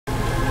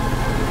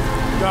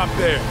Stop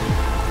there.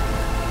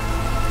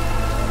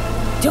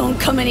 Don't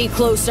come any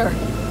closer.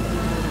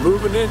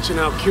 Move an inch and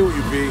I'll kill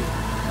you, B.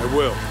 I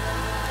will.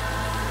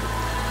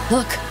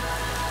 Look.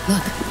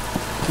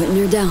 Putting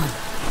her down.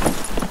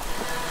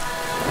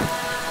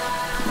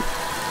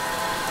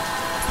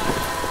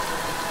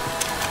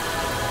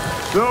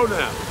 Slow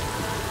now.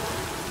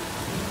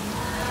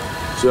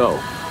 So,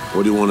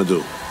 what do you want to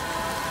do?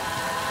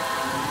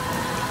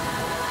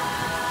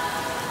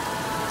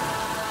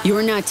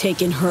 You're not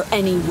taking her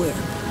anywhere.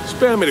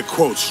 Spare me the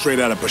quote straight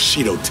out of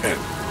Bushido 10.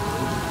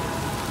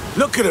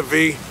 Look at her,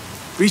 V.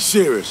 Be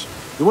serious.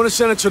 You want to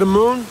send her to the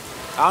moon?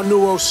 Our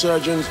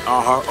neurosurgeons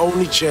are her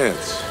only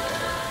chance.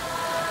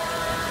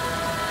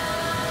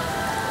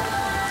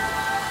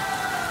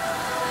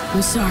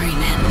 I'm sorry,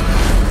 man.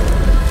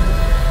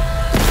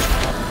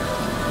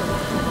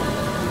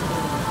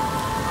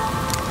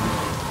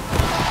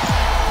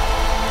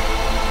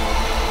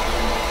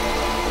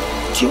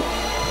 Too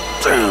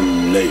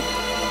damn late.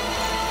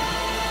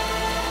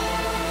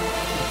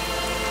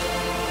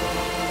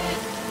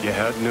 You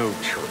had no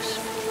choice.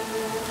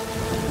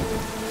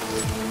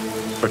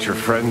 But your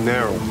friend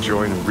there will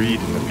join Reed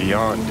in the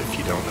Beyond if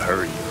you don't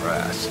hurry your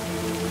ass.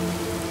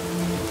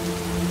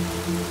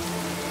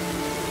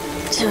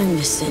 Time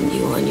to send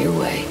you on your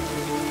way.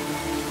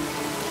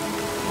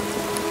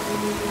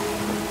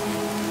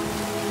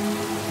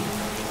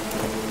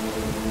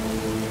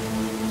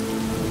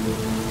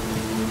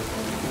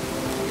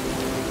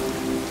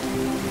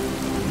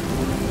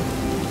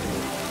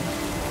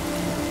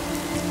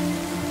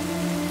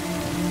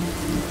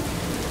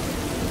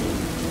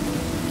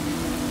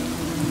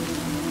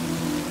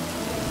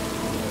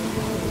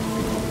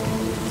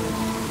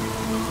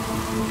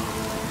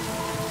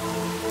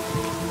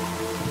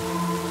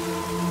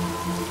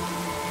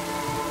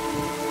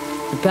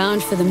 We're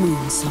bound for the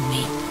moon,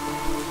 Sonny.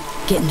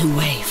 Getting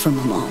away from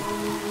them all.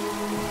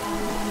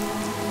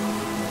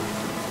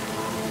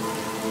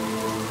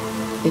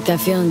 Get that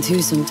feeling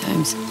too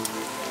sometimes.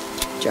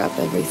 Drop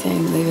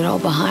everything, leave it all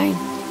behind.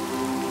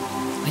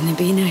 Wouldn't it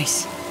be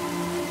nice?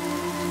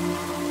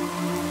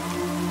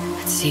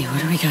 Let's see,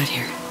 what do we got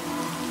here?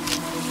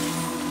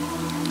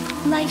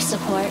 Life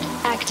support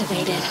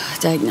activated.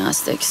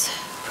 Diagnostics.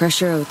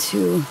 Pressure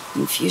O2,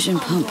 infusion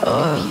pump.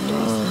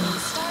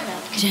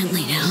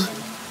 Gently now.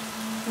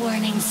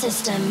 Warning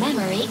system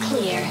memory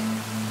clear.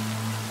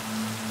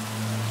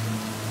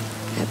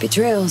 Happy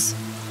trails.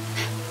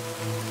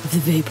 Of the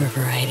vapor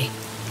variety.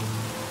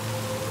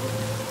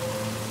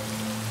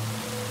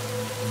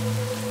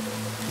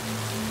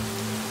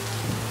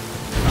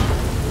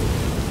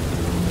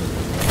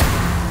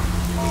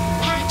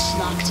 Hatch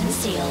locked and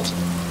sealed.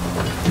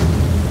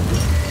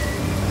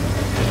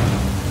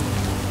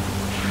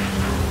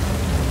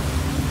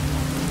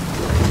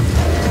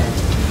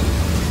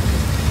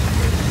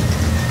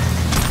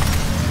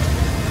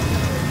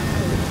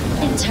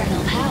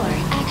 Internal power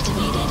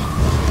activated.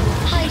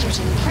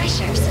 Hydrogen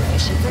pressure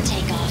sufficient for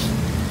takeoff.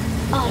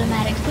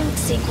 Automatic boot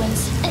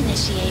sequence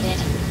initiated.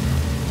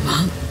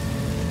 Well,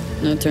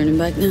 no turning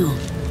back now.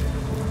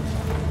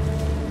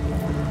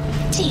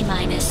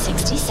 T-minus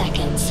 60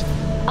 seconds.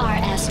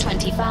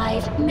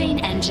 RS-25 main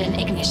engine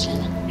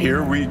ignition.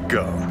 Here we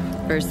go.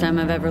 First time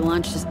I've ever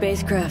launched a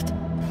spacecraft.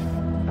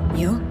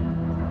 You?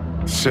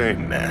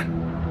 Same,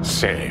 man.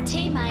 Same.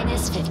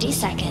 T-minus 50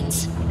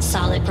 seconds.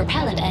 Solid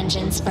propellant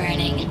engines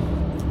burning.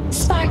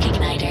 Spark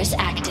igniters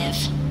active.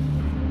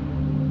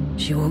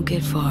 She won't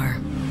get far.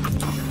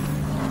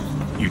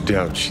 You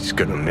doubt she's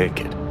gonna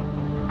make it.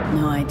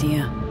 No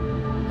idea.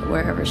 But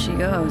wherever she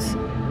goes,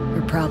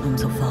 her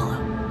problems will follow.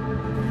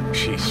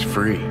 She's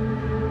free.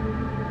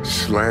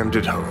 Slammed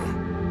it home.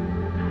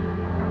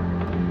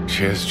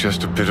 She has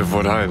just a bit of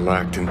what I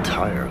lacked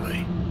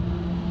entirely.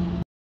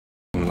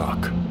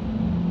 Luck.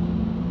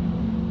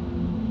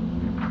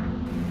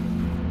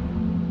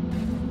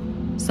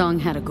 Song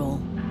had a goal.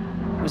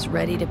 Was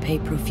ready to pay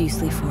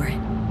profusely for it.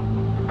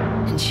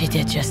 And she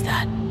did just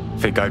that.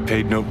 Think I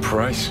paid no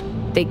price?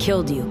 They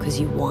killed you because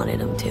you wanted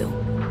them to.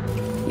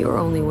 Your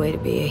only way to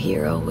be a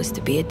hero was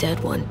to be a dead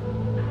one.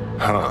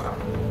 Huh.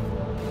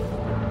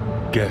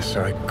 Guess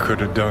I could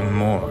have done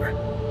more.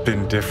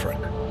 Been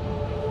different.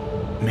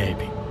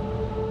 Maybe.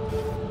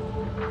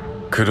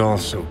 Could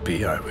also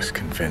be I was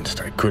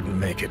convinced I couldn't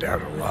make it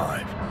out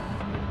alive.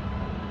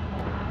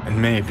 And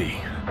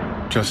maybe,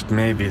 just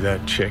maybe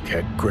that chick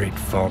had great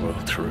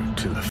follow-through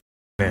to the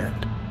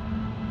end.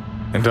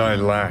 And I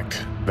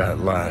lacked that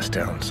last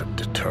ounce of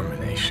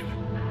determination.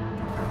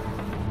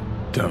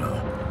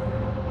 Dunno.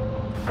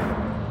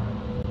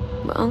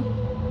 Well,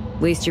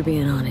 at least you're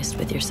being honest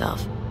with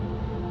yourself.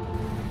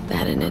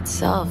 That in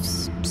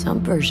itself's some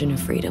version of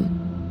freedom.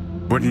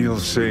 What do you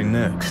say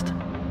next?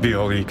 Be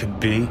all you can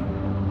be?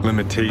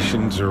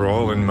 Limitations are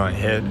all in my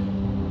head?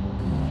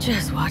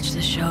 Just watch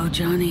the show,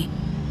 Johnny.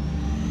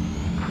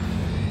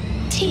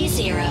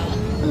 T-0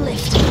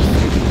 liftoff.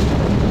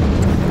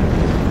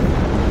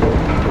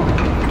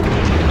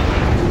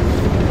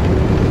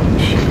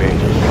 She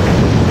made it.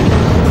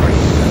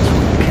 Great, that's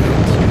what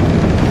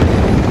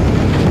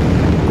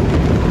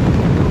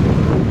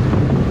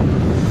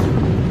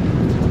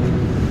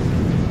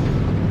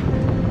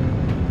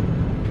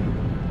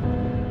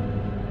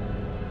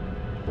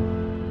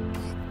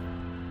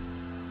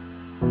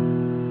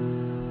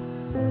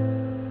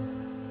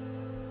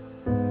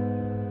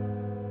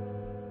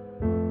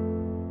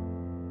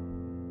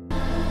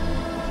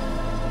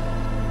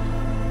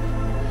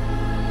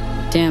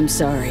Damn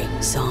sorry,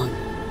 Song.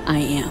 I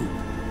am.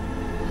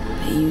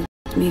 But you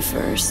me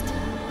first.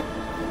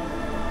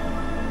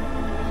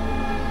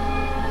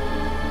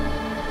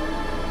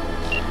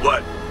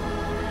 What?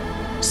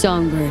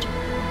 Songbird.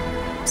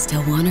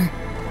 Still want her?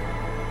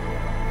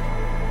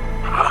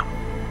 Huh?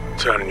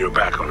 Turning your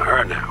back on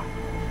her now.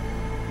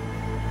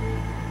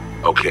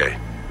 Okay,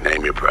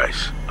 name your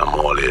price. I'm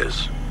all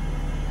ears.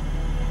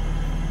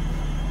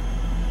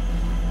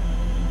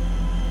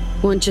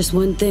 Want just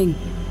one thing.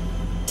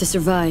 To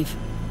survive.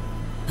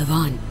 Live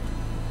on.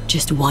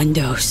 Just one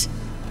dose.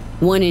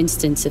 One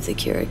instance of the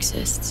cure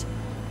exists.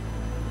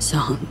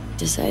 Song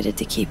decided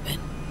to keep it,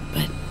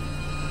 but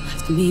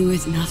left me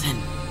with nothing.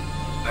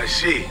 I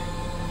see.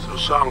 So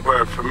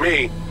Songbird for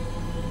me,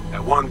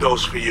 and one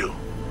dose for you.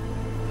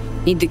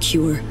 Need the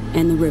cure,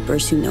 and the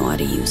Rippers who know how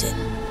to use it.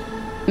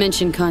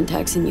 Mention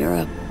contacts in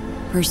Europe.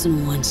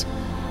 Personal ones.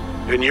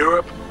 In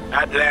Europe,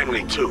 at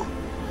Langley too.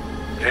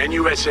 And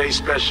USA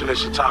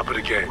specialists are top of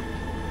the game.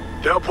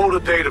 They'll pull the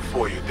data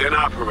for you, then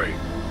operate.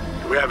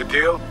 Do we have a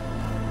deal?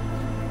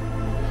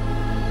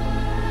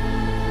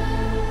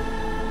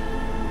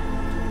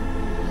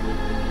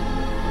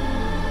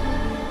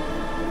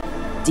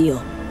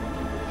 Deal.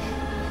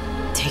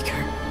 Take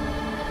her.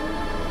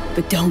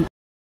 But don't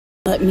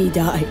let me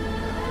die.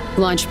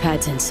 Launch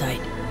pad's in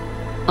sight.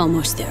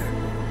 Almost there.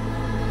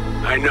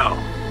 I know.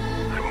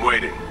 I'm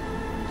waiting.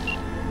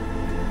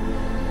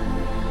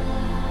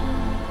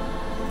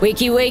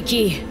 Wakey,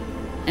 wakey.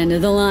 End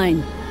of the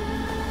line.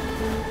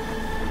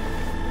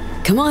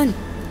 Come on.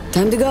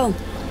 Time to go.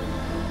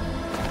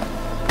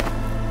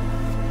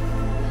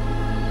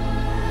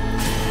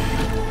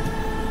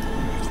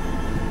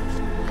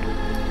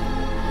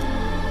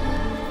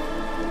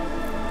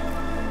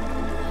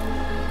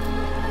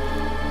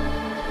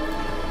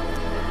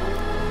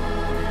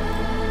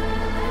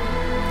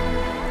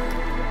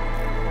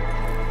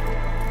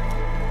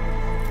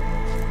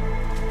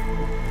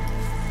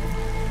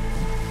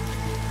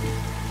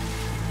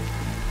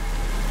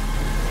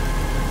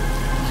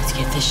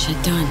 Get this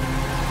shit done.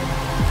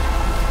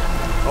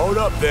 Hold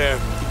up there.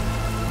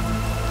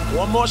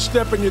 One more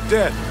step and you're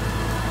dead.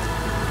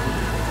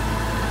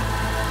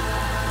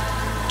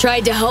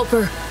 Tried to help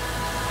her.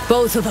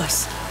 Both of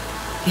us.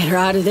 Get her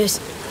out of this.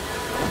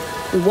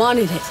 We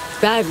wanted it,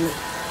 badly.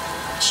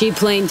 She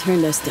plain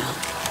turned us down.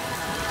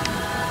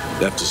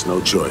 Left us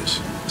no choice.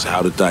 It's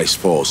how the dice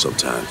fall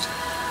sometimes.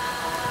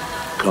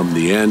 Come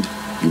the end,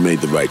 you made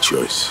the right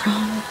choice.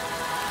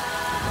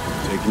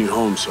 Taking you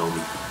home,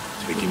 Somi.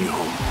 Taking you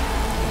home.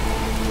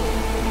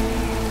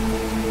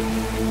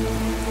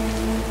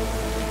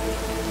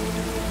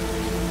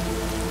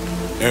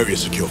 Area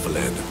secure for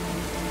landing.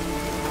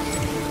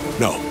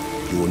 No,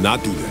 you will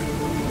not do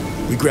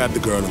that. We grab the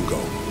girl and go.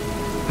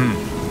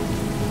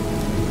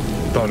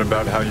 Thought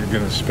about how you're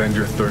gonna spend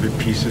your 30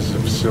 pieces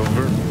of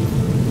silver?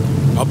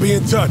 I'll be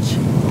in touch.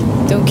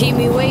 Don't keep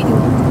me waiting.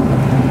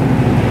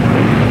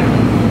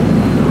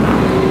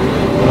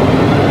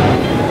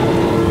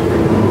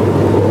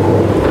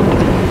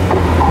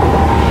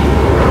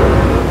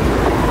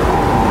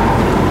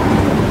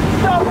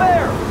 Stop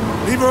there!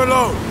 Leave her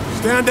alone.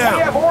 Stand down.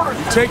 We have orders.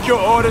 You take your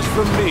orders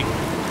from me.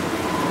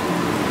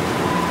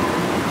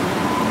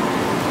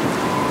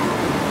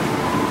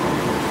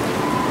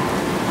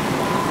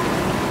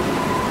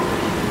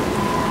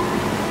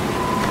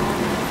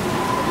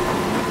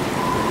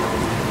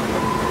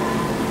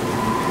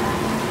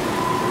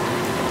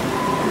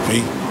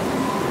 V.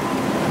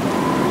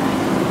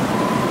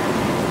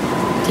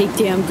 Take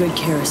damn good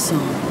care of Song.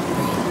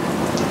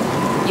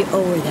 You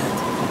owe her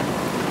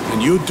that.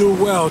 And you do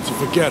well to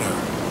forget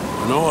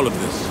her. And all of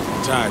this.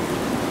 Entirely.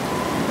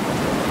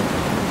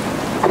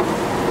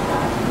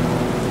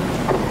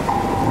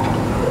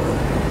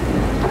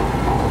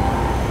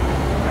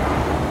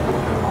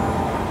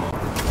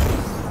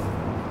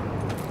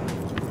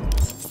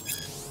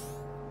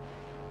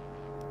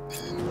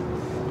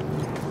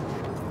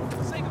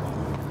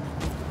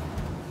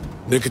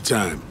 Nick of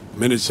time.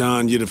 Minutes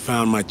on, you'd have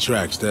found my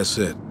tracks, that's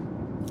it.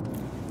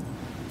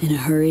 In a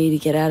hurry to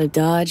get out of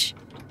Dodge?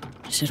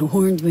 Should have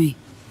warned me.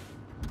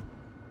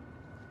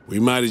 We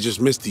might have just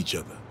missed each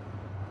other.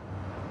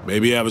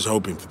 Maybe I was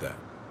hoping for that.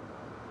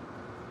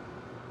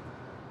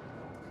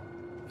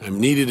 I'm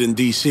needed in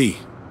D.C.,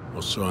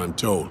 or so I'm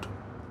told.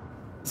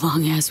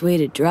 Long-ass way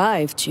to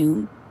drive,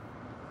 June.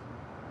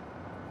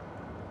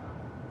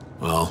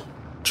 Well,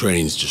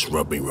 trains just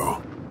rub me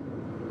wrong.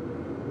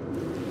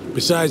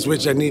 Besides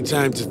which, I need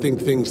time to think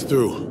things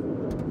through.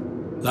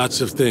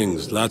 Lots of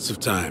things, lots of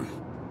time.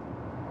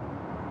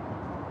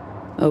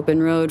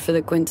 Open road for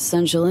the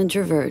quintessential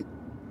introvert.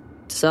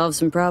 Solve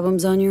some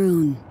problems on your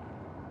own.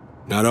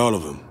 Not all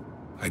of them.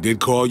 I did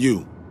call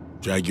you.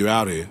 Drag you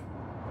out here.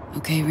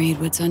 Okay, Reed,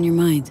 what's on your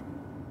mind?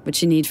 What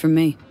you need from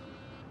me?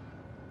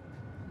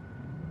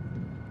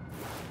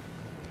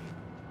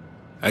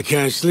 I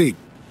can't sleep.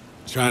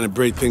 Trying to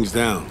break things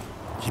down.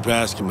 Keep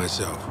asking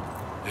myself.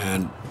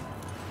 And...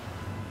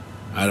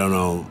 I don't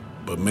know,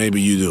 but maybe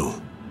you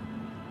do.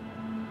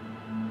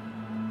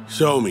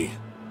 Show me.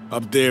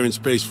 Up there in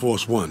Space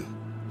Force 1.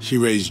 She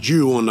raised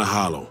you on the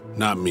Hollow,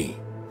 not me.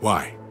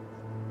 Why?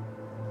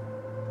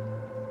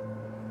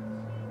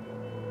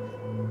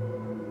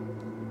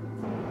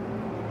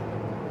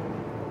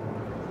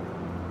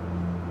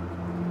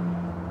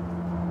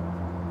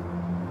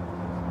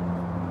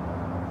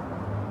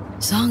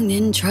 Song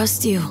didn't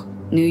trust you.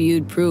 Knew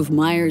you'd prove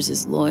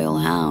Myers' loyal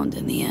hound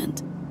in the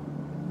end.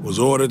 Was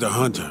ordered to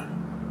hunt her,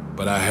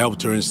 but I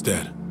helped her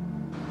instead.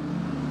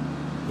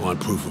 Want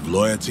proof of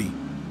loyalty?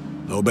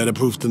 No better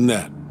proof than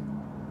that.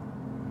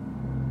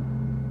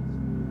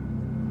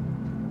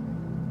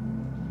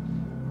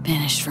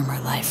 Banished from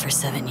her life for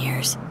 7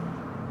 years.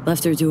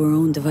 Left her to her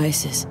own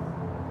devices.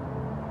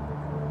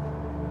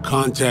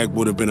 Contact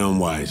would have been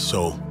unwise,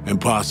 so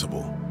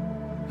impossible.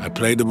 I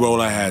played the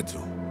role I had to.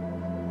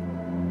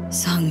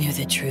 Song knew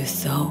the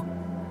truth, though.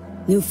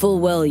 Knew full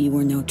well you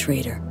were no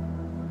traitor.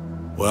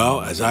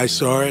 Well, as I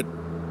saw it,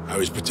 I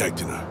was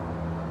protecting her.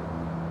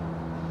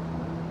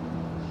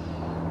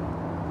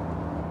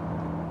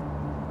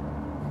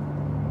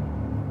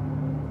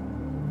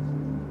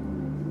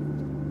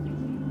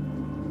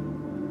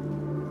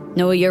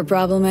 Know what your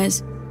problem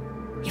is?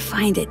 You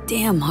find it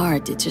damn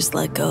hard to just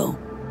let go.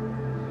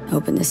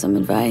 Open to some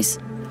advice?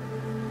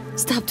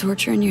 Stop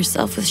torturing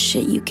yourself with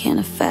shit you can't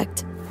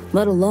affect,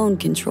 let alone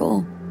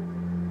control.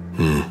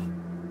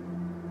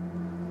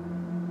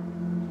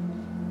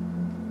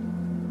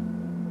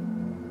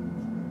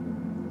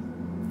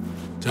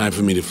 Time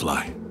for me to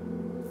fly.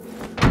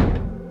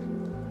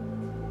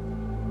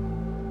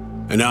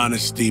 And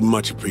honesty,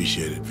 much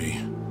appreciated, V.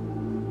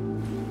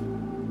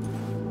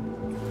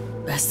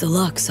 Best of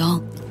luck,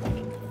 Saul.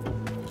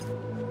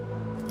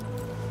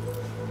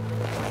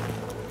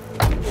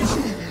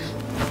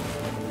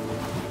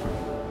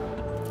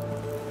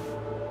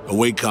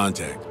 Await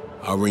contact.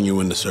 I'll ring you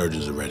when the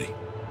surgeons are ready.